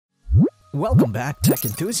Welcome back, tech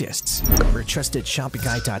enthusiasts. We're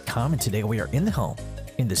trustedshopguide.com, and today we are in the home.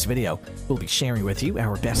 In this video, we'll be sharing with you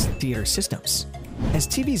our best theater systems. As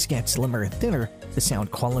TVs get slimmer and thinner, the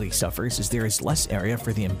sound quality suffers as there is less area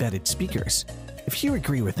for the embedded speakers. If you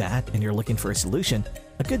agree with that and you're looking for a solution,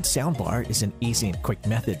 a good soundbar is an easy and quick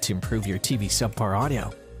method to improve your TV subpar audio.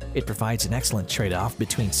 It provides an excellent trade-off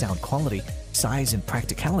between sound quality, size, and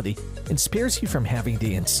practicality, and spares you from having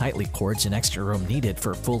the unsightly cords and extra room needed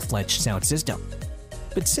for a full-fledged sound system.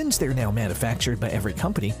 But since they're now manufactured by every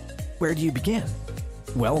company, where do you begin?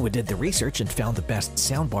 Well, we did the research and found the best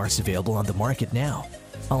soundbars available on the market now.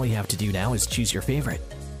 All you have to do now is choose your favorite.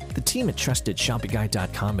 The team at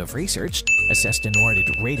trustedshopguide.com have researched, assessed, and awarded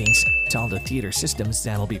ratings to all the theater systems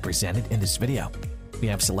that will be presented in this video. We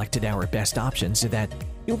have selected our best options so that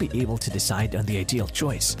you'll be able to decide on the ideal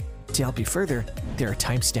choice. To help you further, there are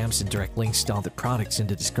timestamps and direct links to all the products in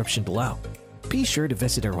the description below. Be sure to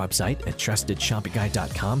visit our website at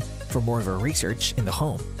trustedshopguide.com for more of our research in the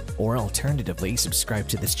home, or alternatively, subscribe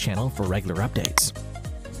to this channel for regular updates.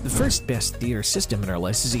 The first best theater system in our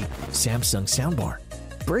list is the Samsung Soundbar.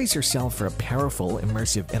 Brace yourself for a powerful,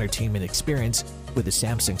 immersive entertainment experience with the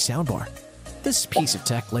Samsung Soundbar. This piece of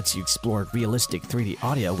tech lets you explore realistic 3D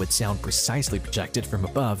audio with sound precisely projected from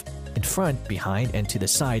above, in front, behind, and to the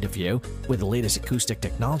side of you with the latest acoustic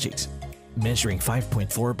technologies. Measuring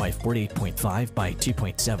 5.4 by 48.5 by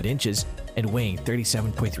 2.7 inches and weighing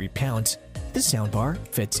 37.3 pounds, this soundbar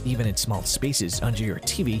fits even in small spaces under your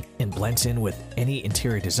TV and blends in with any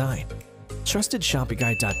interior design.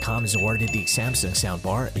 TrustedShopguide.com has awarded the Samsung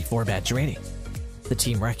Soundbar a 4-badge rating. The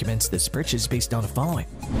team recommends this purchase based on the following: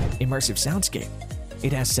 immersive soundscape.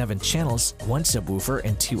 It has 7 channels, 1 subwoofer,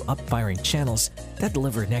 and 2 up-firing channels that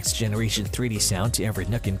deliver next-generation 3D sound to every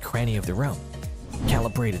nook and cranny of the room.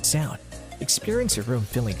 Calibrated sound. Experience a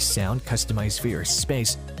room-filling sound customized for your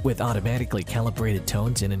space with automatically calibrated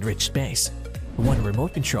tones and enriched bass. 1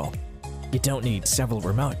 remote control. You don't need several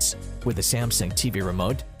remotes. With the Samsung TV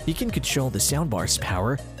remote, you can control the soundbar's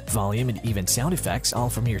power, volume, and even sound effects all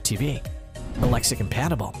from your TV. Alexa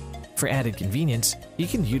compatible. For added convenience, you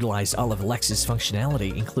can utilize all of Alexa's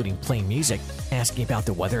functionality, including playing music, asking about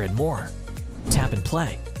the weather, and more. Tap and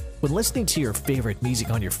play. When listening to your favorite music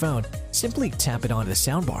on your phone, simply tap it onto the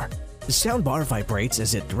soundbar. The soundbar vibrates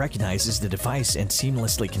as it recognizes the device and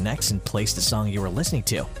seamlessly connects and plays the song you are listening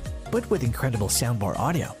to, but with incredible soundbar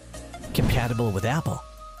audio. Compatible with Apple.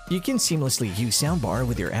 You can seamlessly use soundbar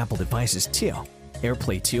with your Apple devices too.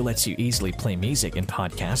 AirPlay 2 lets you easily play music and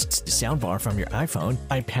podcasts to soundbar from your iPhone,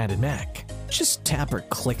 iPad, and Mac. Just tap or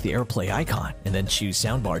click the AirPlay icon and then choose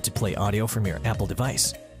soundbar to play audio from your Apple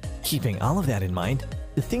device. Keeping all of that in mind,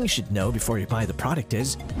 the thing you should know before you buy the product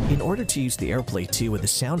is, in order to use the AirPlay 2 with the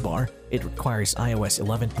soundbar, it requires iOS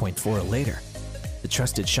 11.4 or later. The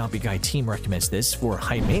Trusted Shopping Guide team recommends this for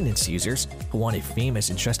high-maintenance users who want a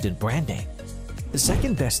famous and trusted brand name. The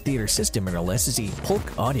second best theater system in our list is the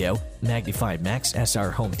Polk Audio MagniFi Max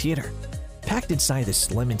SR Home Theater. Packed inside this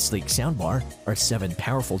slim and sleek soundbar are 7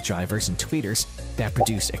 powerful drivers and tweeters that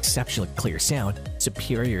produce exceptionally clear sound,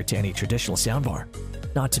 superior to any traditional soundbar.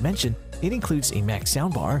 Not to mention, it includes a Max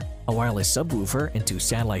soundbar, a wireless subwoofer, and 2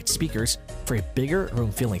 satellite speakers for a bigger,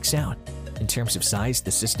 room-filling sound. In terms of size,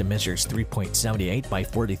 the system measures 3.78 by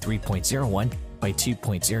 43.01 by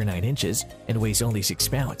 2.09 inches and weighs only 6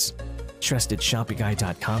 pounds.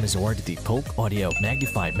 TrustedShopguide.com has awarded the Polk Audio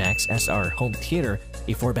MagniFi Max SR Home Theater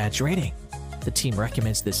a 4-badge rating. The team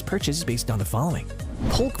recommends this purchase based on the following: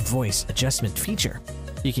 Polk Voice Adjustment Feature.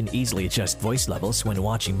 You can easily adjust voice levels when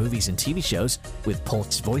watching movies and TV shows with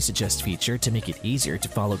Polk's Voice Adjust feature to make it easier to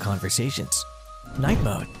follow conversations. Night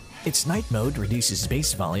Mode. Its night mode reduces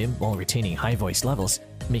bass volume while retaining high voice levels,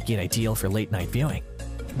 making it ideal for late-night viewing.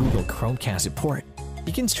 Google Chromecast support.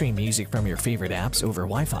 You can stream music from your favorite apps over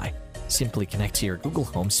Wi-Fi. Simply connect to your Google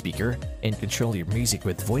Home speaker and control your music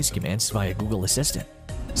with voice commands via Google Assistant.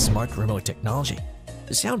 Smart Remote Technology.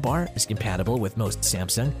 The soundbar is compatible with most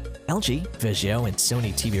Samsung, LG, VIZIO, and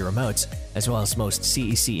Sony TV remotes, as well as most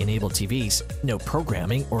CEC-enabled TVs, no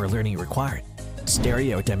programming or learning required.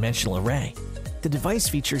 Stereo Dimensional Array. The device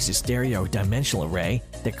features a stereo dimensional array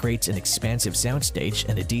that creates an expansive soundstage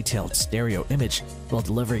and a detailed stereo image while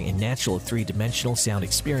delivering a natural 3-dimensional sound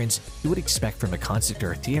experience you would expect from a concert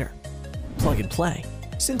or a theater. Plug and play.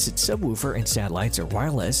 Since its subwoofer and satellites are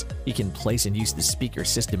wireless, you can place and use the speaker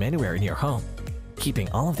system anywhere in your home. Keeping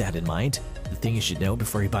all of that in mind, the thing you should know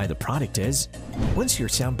before you buy the product is, once your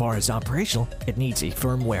soundbar is operational, it needs a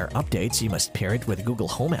firmware update, so you must pair it with a Google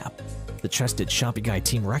Home app. The Trusted Shopping Guide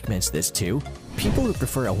team recommends this to people who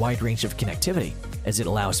prefer a wide range of connectivity, as it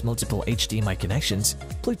allows multiple HDMI connections,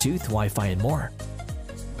 Bluetooth, Wi-Fi, and more.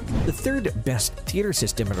 The The third best theater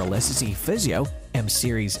system on our list is the VIZIO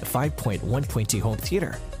M-Series 5.1.2 home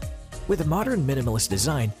theater. With a modern minimalist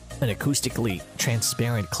design, an acoustically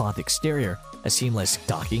transparent cloth exterior, a seamless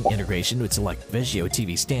docking integration with select VIZIO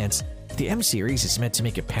TV stands, the M-Series is meant to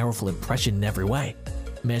make a powerful impression in every way.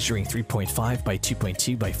 Measuring 3.5 by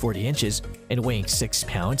 2.2 by 40 inches and weighing 6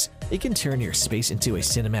 pounds, it can turn your space into a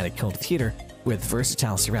cinematic home theater with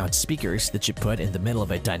versatile surround speakers that you put in the middle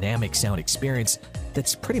of a dynamic sound experience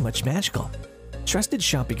that's pretty much magical.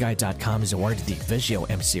 TrustedShoppingGuide.com has awarded the VIZIO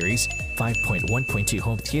M-Series 5.1.2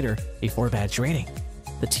 home theater a 4-badge rating.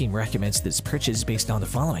 The team recommends this purchase based on the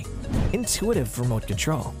following: intuitive remote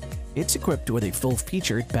control. It's equipped with a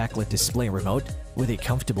full-featured backlit display remote with a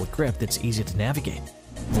comfortable grip that's easy to navigate.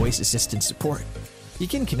 Voice assistant support. You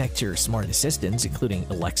can connect your smart assistants, including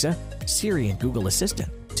Alexa, Siri, and Google Assistant,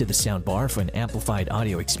 to the soundbar for an amplified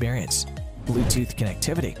audio experience. Bluetooth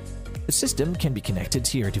connectivity. The system can be connected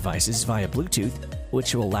to your devices via Bluetooth,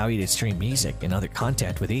 which will allow you to stream music and other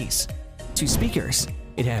content with ease. 2 speakers.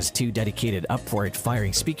 It has 2 dedicated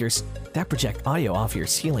upward-firing speakers that project audio off your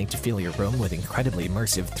ceiling to fill your room with incredibly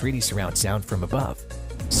immersive 3D surround sound from above.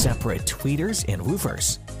 Separate tweeters and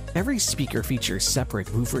woofers. Every speaker features separate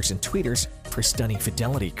woofers and tweeters for stunning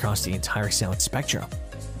fidelity across the entire sound spectrum.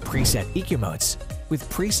 Preset EQ modes. With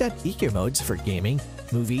preset EQ modes for gaming,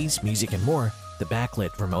 movies, music, and more, the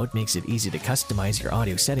backlit remote makes it easy to customize your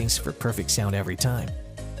audio settings for perfect sound every time.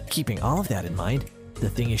 Keeping all of that in mind, the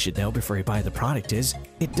thing you should know before you buy the product is,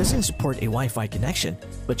 it doesn't support a Wi-Fi connection,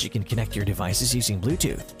 but you can connect your devices using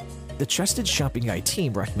Bluetooth. The Trusted Shopping Guide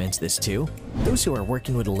team recommends this to those who are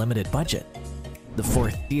working with a limited budget. The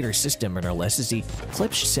fourth theater system on our list is the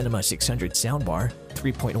Klipsch Cinema 600 Soundbar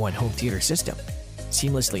 3.1 home theater system.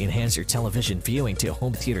 Seamlessly enhance your television viewing to a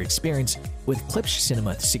home theater experience with Klipsch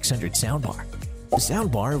Cinema 600 Soundbar. The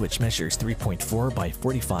soundbar, which measures 3.4 by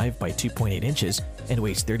 45 by 2.8 inches and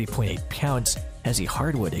weighs 30.8 pounds, has a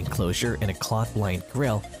hardwood enclosure and a cloth-lined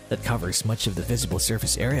grille that covers much of the visible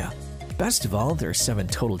surface area. Best of all, there are 7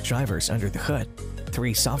 total drivers under the hood,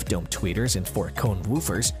 3 soft dome tweeters and 4 cone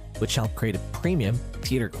woofers, which help create a premium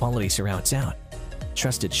theater-quality surround sound.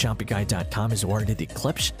 TrustedShoppingGuide.com has awarded the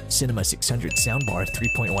Klipsch Cinema 600 Soundbar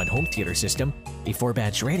 3.1 home theater system a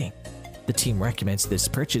 4-badge rating. The team recommends this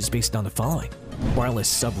purchase based on the following: wireless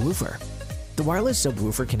subwoofer. The wireless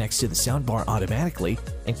subwoofer connects to the soundbar automatically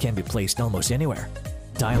and can be placed almost anywhere.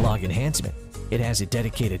 Dialogue enhancement. It has a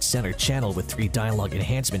dedicated center channel with 3 dialogue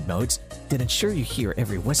enhancement modes that ensure you hear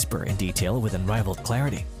every whisper and detail with unrivaled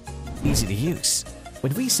clarity. Easy to use.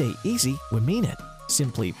 When we say easy, we mean it.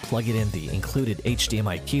 Simply plug it in the included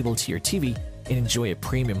HDMI cable to your TV and enjoy a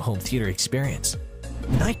premium home theater experience.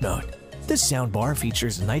 Night mode. This soundbar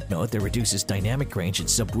features a night mode that reduces dynamic range and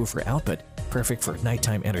subwoofer output, perfect for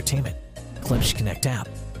nighttime entertainment. Klipsch Connect app.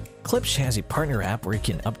 Klipsch has a partner app where you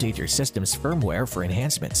can update your system's firmware for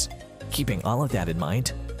enhancements. Keeping all of that in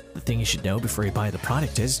mind, the thing you should know before you buy the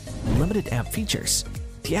product is limited app features.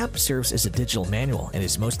 The app serves as a digital manual and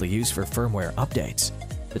is mostly used for firmware updates.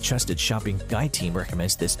 The Trusted Shopping Guide team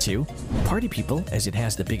recommends this to party people, as it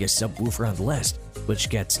has the biggest subwoofer on the list, which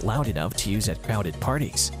gets loud enough to use at crowded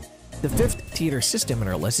parties. The fifth theater system on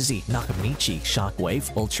our list is the Nakamichi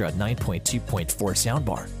Shockwave Ultra 9.2.4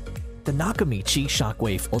 soundbar. The Nakamichi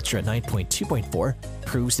Shockwave Ultra 9.2.4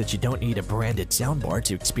 proves that you don't need a branded soundbar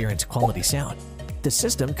to experience quality sound. The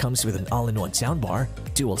system comes with an all-in-one soundbar,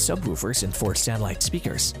 dual subwoofers, and 4 satellite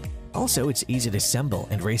speakers. Also, it's easy to assemble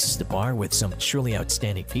and raises the bar with some truly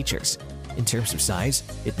outstanding features. In terms of size,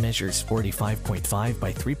 it measures 45.5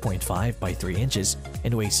 by 3.5 by 3 inches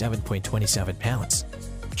and weighs 7.27 pounds.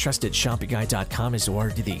 TrustedShoppingGuide.com has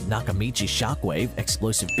awarded the Nakamichi Shockwave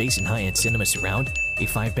Explosive Bass and High-End Cinema Surround a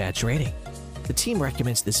 5-badge rating. The team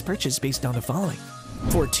recommends this purchase based on the following: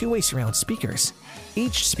 4 two-way surround speakers.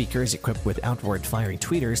 Each speaker is equipped with outward-firing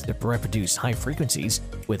tweeters that reproduce high frequencies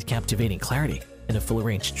with captivating clarity, and a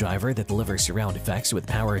full-range driver that delivers surround effects with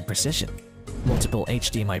power and precision. Multiple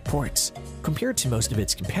HDMI ports. Compared to most of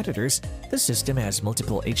its competitors, the system has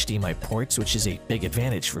multiple HDMI ports, which is a big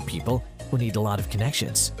advantage for people who need a lot of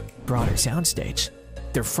connections. Broader soundstage.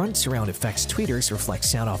 Their front surround effects tweeters reflect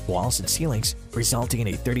sound off walls and ceilings, resulting in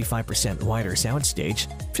a 35% wider soundstage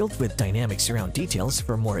filled with dynamic surround details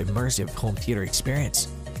for a more immersive home theater experience.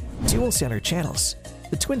 Dual center channels.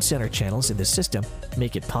 The twin center channels in this system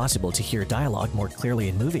make it possible to hear dialogue more clearly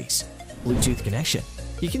in movies. Bluetooth connection.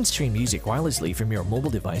 You can stream music wirelessly from your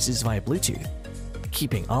mobile devices via Bluetooth.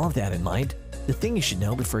 Keeping all of that in mind, the thing you should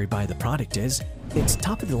know before you buy the product is its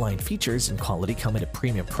top-of-the-line features and quality come at a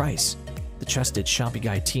premium price. The Trusted Shopping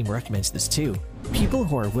Guide team recommends this too, people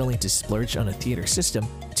who are willing to splurge on a theater system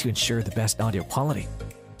to ensure the best audio quality.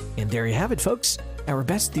 And there you have it, folks, our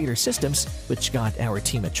best theater systems, which got our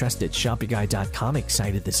team at TrustedShoppingGuide.com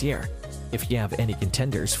excited this year. If you have any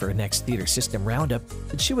contenders for a next theater system roundup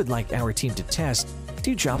that you would like our team to test,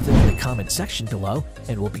 do drop them in the comment section below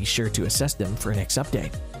and we'll be sure to assess them for a next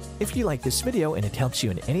update. If you like this video and it helps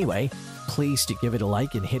you in any way, please do give it a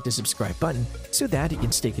like and hit the subscribe button so that you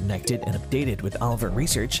can stay connected and updated with all of our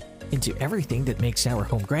research into everything that makes our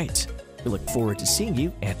home great. We look forward to seeing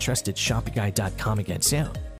you at TrustedShoppingGuide.com again soon.